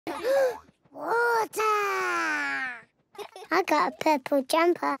Water! I got a purple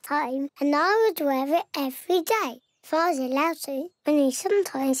jumper at time and I would wear it every day. If I was allowed to, only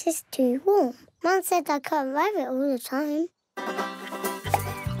sometimes it's too warm. Mum said I can't wear it all the time.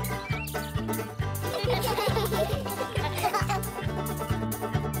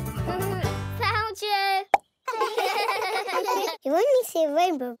 Found you! You only see a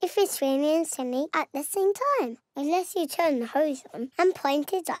rainbow if it's rainy and sunny at the same time, unless you turn the hose on and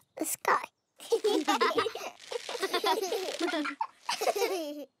point it at the sky.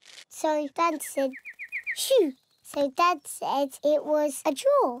 So Dad said, shoo. So Dad said it was a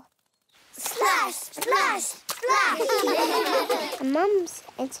draw. Splash, splash, splash! And Mum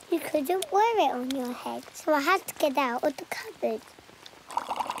said you couldn't wear it on your head, so I had to get out of the cupboard.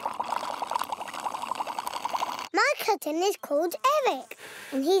 My cousin is called Eric,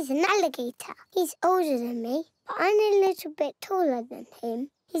 and he's an alligator. He's older than me, but I'm a little bit taller than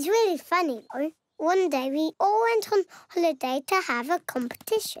him. He's really funny, though. One day we all went on holiday to have a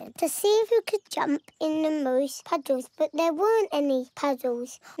competition to see who could jump in the most puddles, but there weren't any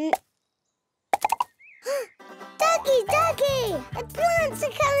puddles. Duggee, Duggee! The plants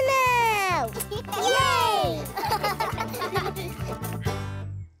are coming out! Yay!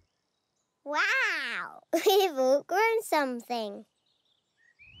 Wow! We've all grown something.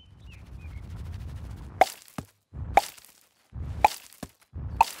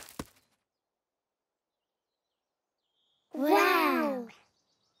 Wow!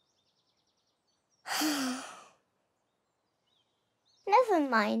 Never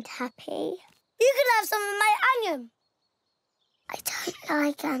mind, Happy. You can have some of my onion. I don't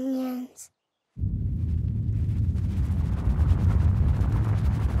like onions.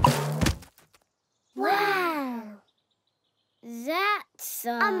 Wow! That's a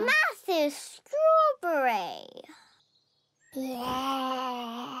massive strawberry.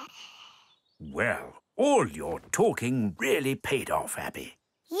 Yeah. Well, all your talking really paid off, Abby.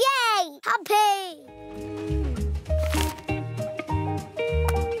 Yay! Happy!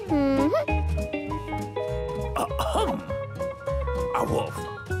 Ahem. A wolf.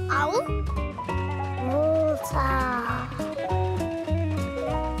 Owl? Water.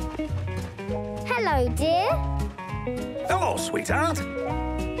 Hello, dear. Hello, sweetheart.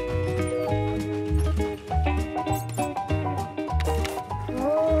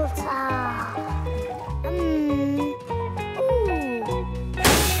 Water.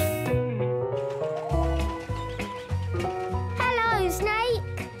 Hello,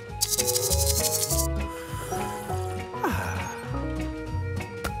 snake.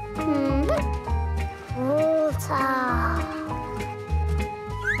 Water.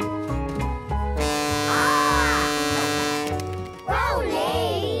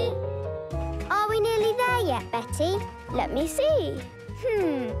 Roly! Are we nearly there yet, Betty? Let me see.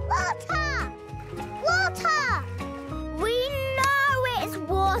 Water! Water! We know it's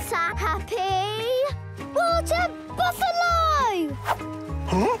water, Happy. Water buffalo!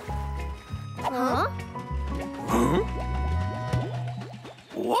 Huh? Huh? Huh?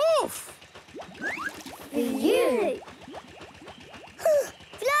 Wolf! For you.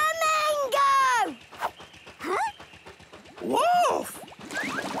 Flamingo! Huh? Wolf!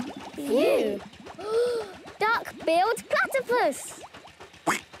 For you. Duck-billed platypus.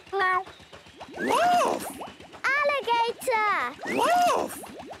 Meow. Wolf! Alligator! Wolf!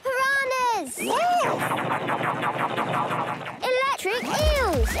 Piranhas! Wolf! Electric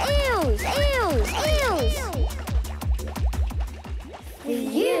eels! Eels! Eels! Eels! For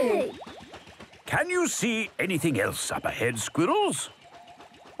you. Can you see anything else up ahead, squirrels?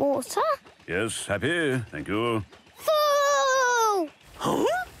 Water? Yes, Happy. Thank you. Full! Huh?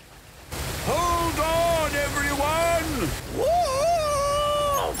 Hold on, everyone!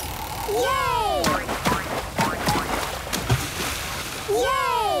 Wolf! Yay!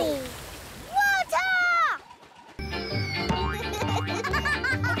 Yay! Water!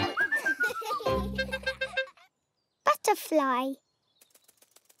 Butterfly.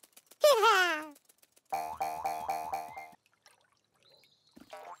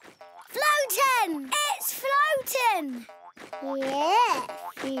 Floating! It's floating! Yeah,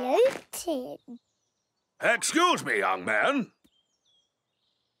 floating. Excuse me, young man.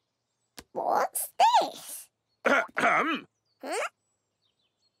 What's this? Ahem.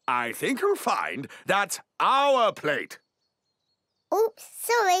 I think you'll find that's our plate. Oops,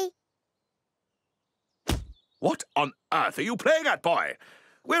 sorry. What on earth are you playing at, boy?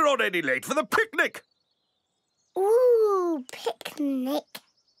 We're already late for the picnic. Ooh, picnic.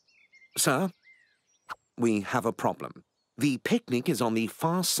 Sir, we have a problem. The picnic is on the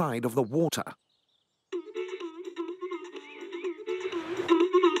far side of the water.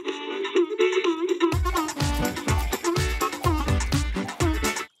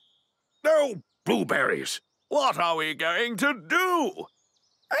 blueberries! What are we going to do?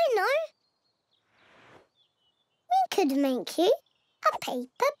 I know. We could make you a paper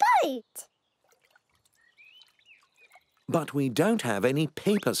boat. But we don't have any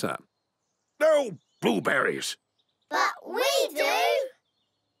paper, sir. No blueberries. But we do.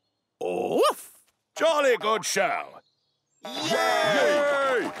 Oof! Jolly good show.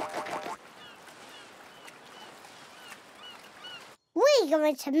 Yay! We're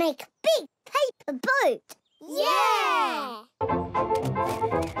going to make a big paper boat. Yeah!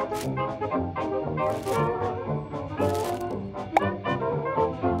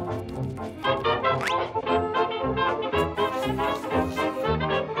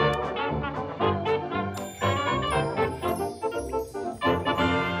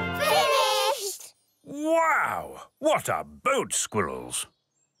 Finished! Wow! What a boat, Squirrels!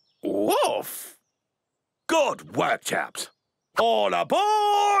 Woof! Good work, chaps. All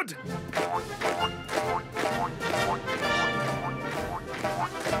aboard!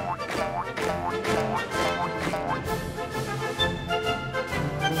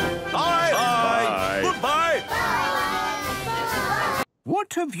 Bye! Goodbye!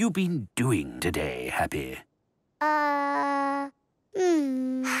 What have you been doing today, Happy?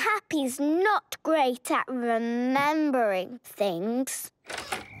 Happy's not great at remembering things.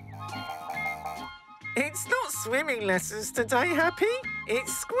 It's not swimming lessons today, Happy.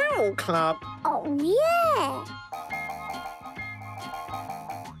 It's Squirrel Club. Oh, yeah.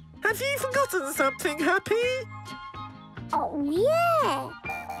 Have you forgotten something, Happy? Oh, yeah.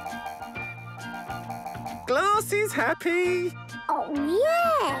 Glasses, Happy. Oh,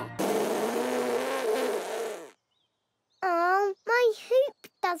 yeah. Oh, my hoop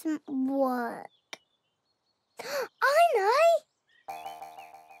doesn't work. I know.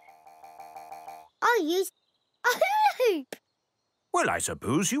 I'll use a hula hoop. Well, I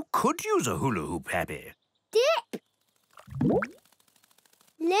suppose you could use a hula hoop, Happy. Dip.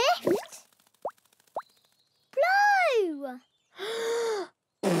 Lift. Blow.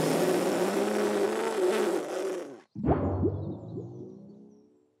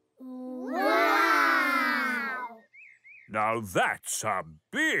 Wow! Now that's a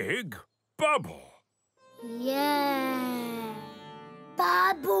big bubble. Yeah.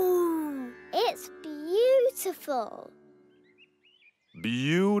 Bubble. It's beautiful.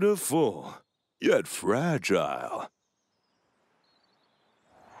 Beautiful, yet fragile.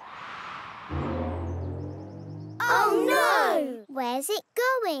 Oh no! Where's it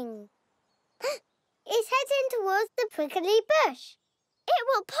going? It's heading towards the prickly bush. It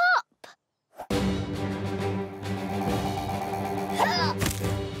will pop.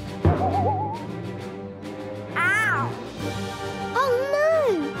 Ow! Oh no!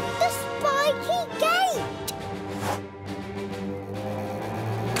 The spiky gate!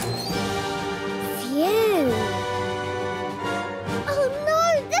 Phew! Oh no!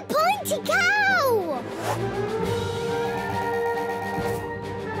 The pointy cow!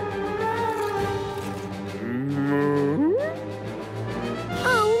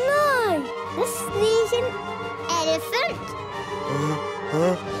 Oh no! The sneezing elephant!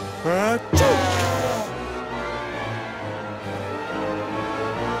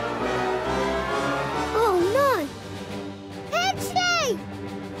 Oh no! Pepsi!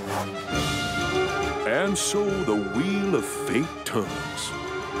 And so the wheel of fate turns.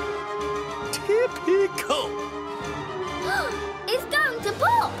 Typical. It's going to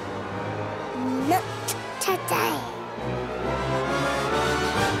pop. Not today.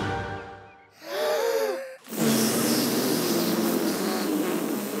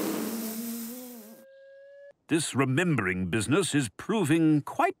 This remembering business is proving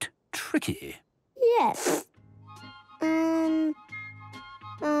quite tricky. Yes.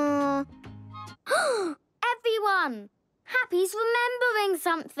 Everyone, Happy's remembering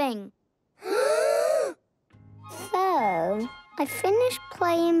something. So, I finished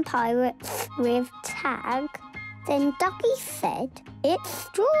playing pirates with Tag. Then Duggee said, it's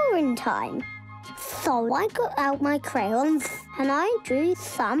drawing time. So I got out my crayons and I drew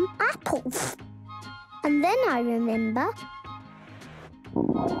some apples. And then I remember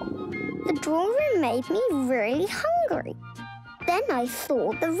the drawing made me really hungry. Then I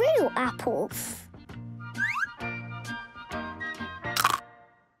saw the real apples.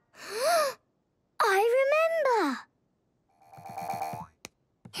 I remember.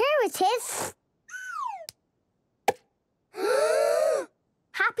 Here it is.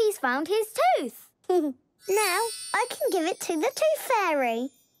 Happy's found his tooth. Now I can give it to the Tooth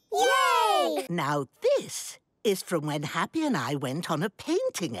Fairy. Yay! Now this is from when Happy and I went on a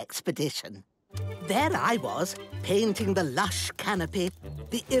painting expedition. There I was, painting the lush canopy,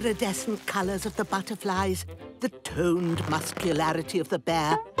 the iridescent colours of the butterflies, the toned muscularity of the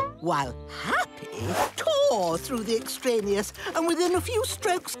bear, while Happy tore through the extraneous and within a few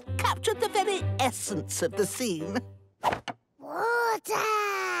strokes captured the very essence of the scene. Water!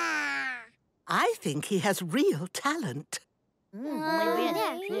 I think he has real talent.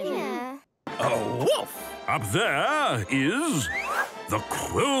 Yeah. Oh, woof! Up there is the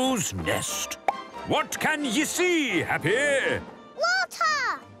crow's nest. What can you see, Happy?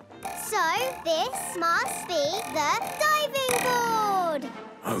 Water! So this must be the diving board.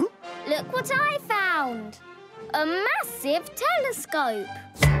 Huh? Look what I found. A massive telescope.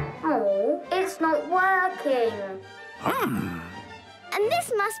 Oh, it's not working. And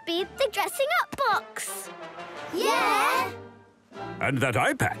this must be the dressing up box. Yeah! And that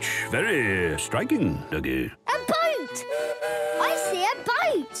eye patch. Very striking, Duggee. A boat! I see a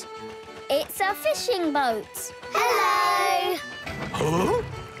boat. It's a fishing boat. Hello!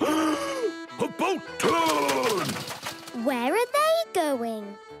 Huh? A boat turn! Where are they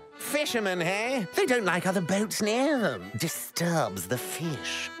going? Fishermen, hey? They don't like other boats near them. Disturbs the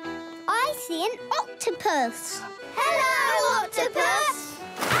fish. I see an octopus. Hello, octopus!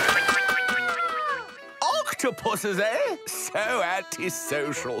 Octopuses, eh? So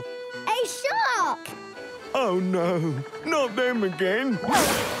antisocial. A shark! Oh, no. Not them again.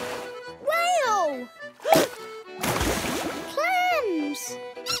 Whale! Clams!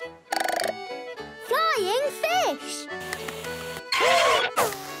 Flying fish!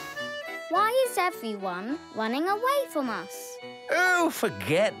 Why is everyone running away from us? Oh,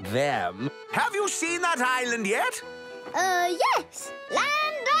 forget them. Have you seen that island yet? Yes!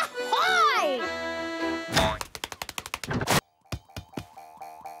 Land ahoy!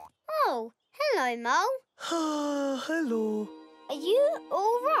 Oh, hello, Mole. Hello. Are you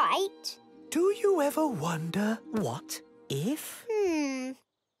all right? Do you ever wonder what if?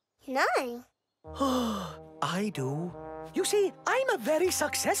 No. I do. You see, I'm a very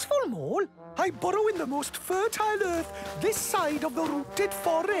successful mole. I burrow in the most fertile earth this side of the rooted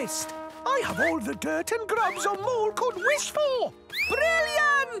forest. I have all the dirt and grubs a mole could wish for.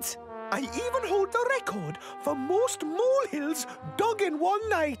 Brilliant! I even hold the record for most molehills dug in one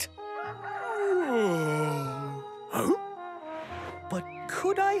night. Huh? But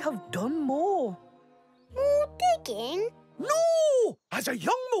could I have done more? More digging? No! As a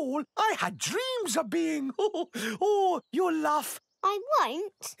young mole, I had dreams of being... Oh, you'll laugh. I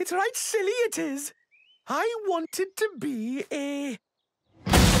won't. It's right silly it is. I wanted to be a...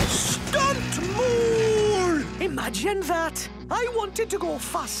 stunt mole! Imagine that. I wanted to go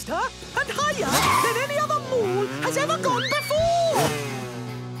faster and higher than any other mole has ever gone before.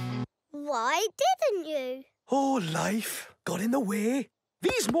 Why didn't you? Oh, life got in the way.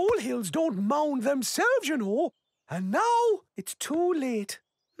 These molehills don't mound themselves, you know. And now it's too late.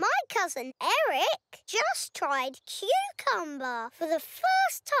 My cousin Eric just tried cucumber for the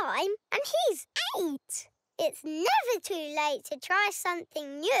first time and he's 8. It's never too late to try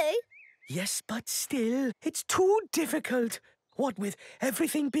something new. Yes, but still, it's too difficult. What with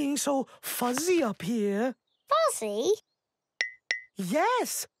everything being so fuzzy up here? Fuzzy?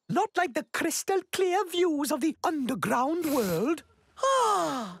 Yes, not like the crystal clear views of the underground world.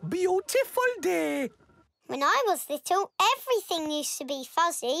 Ah, beautiful day. When I was little, everything used to be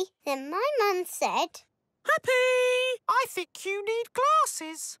fuzzy. Then my mum said, Happy! I think you need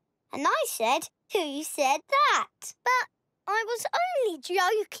glasses. and I said, who said that? But I was only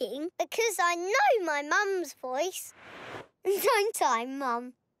joking because I know my mum's voice. Don't I,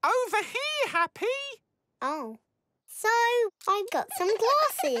 Mum? Over here, Happy. Oh. So I got some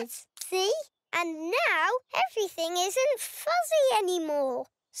glasses. See? And now everything isn't fuzzy anymore.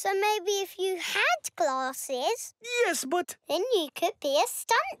 So maybe if you had glasses, Yes, but... then you could be a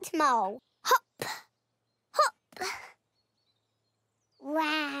stunt mole. Hop, hop.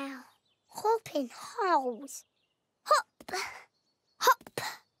 Wow. Hop in holes. Hop, hop,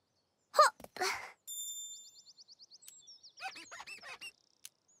 hop.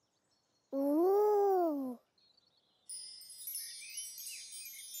 Ooh.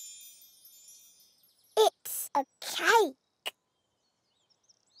 It's a cake.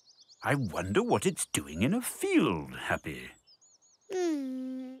 I wonder what it's doing in a field, Happy.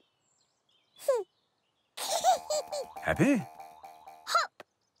 Happy?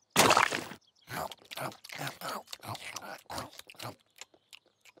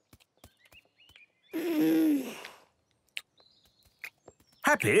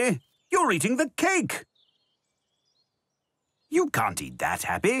 Happy, you're eating the cake. You can't eat that,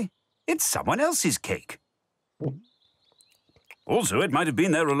 Happy. It's someone else's cake. Also, it might have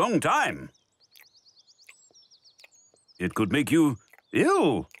been there a long time. It could make you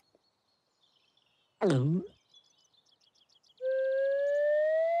ill.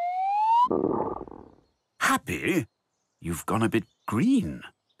 Happy? You've gone a bit green.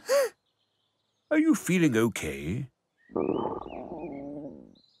 Are you feeling okay?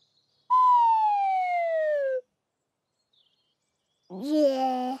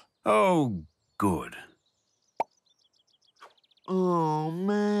 Yeah. Oh, good. Oh,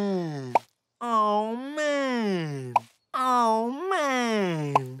 man. Oh, man. Oh,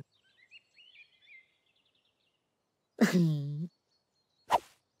 man.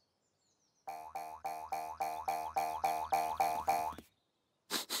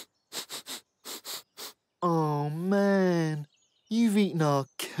 Oh, man. You've eaten our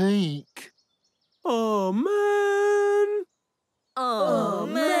cake. Oh, man. Oh,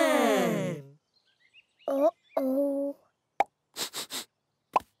 man. Uh-oh.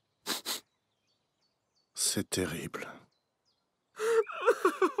 C'est terrible.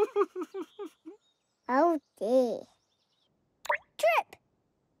 Oh dear. Drip!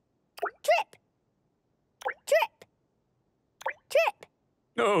 Drip! Drip! Drip!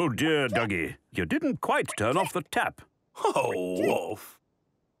 Oh, dear, Duggee. You didn't quite turn off the tap. Oh, Wolf.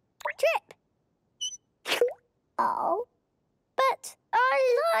 Drip! Oh. But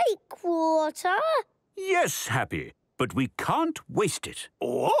I like water. Yes, Happy, but we can't waste it.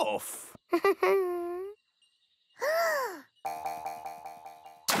 Wolf. Water!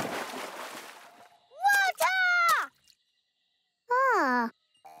 Ah.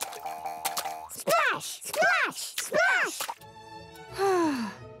 Splash! Splash! Splash!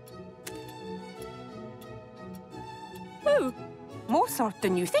 Oh, more salt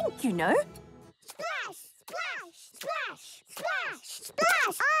than you think, you know. Splash! Splash! Splash! Splash!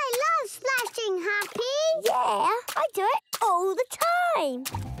 Splash! I love splashing, Happy. Yeah, I do it all the time.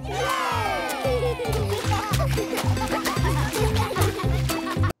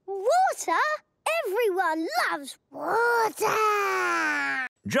 Water? Everyone loves water.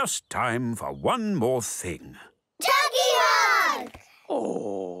 Just time for one more thing. Duggee hug!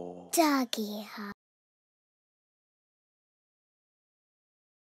 Oh. Duggee hug.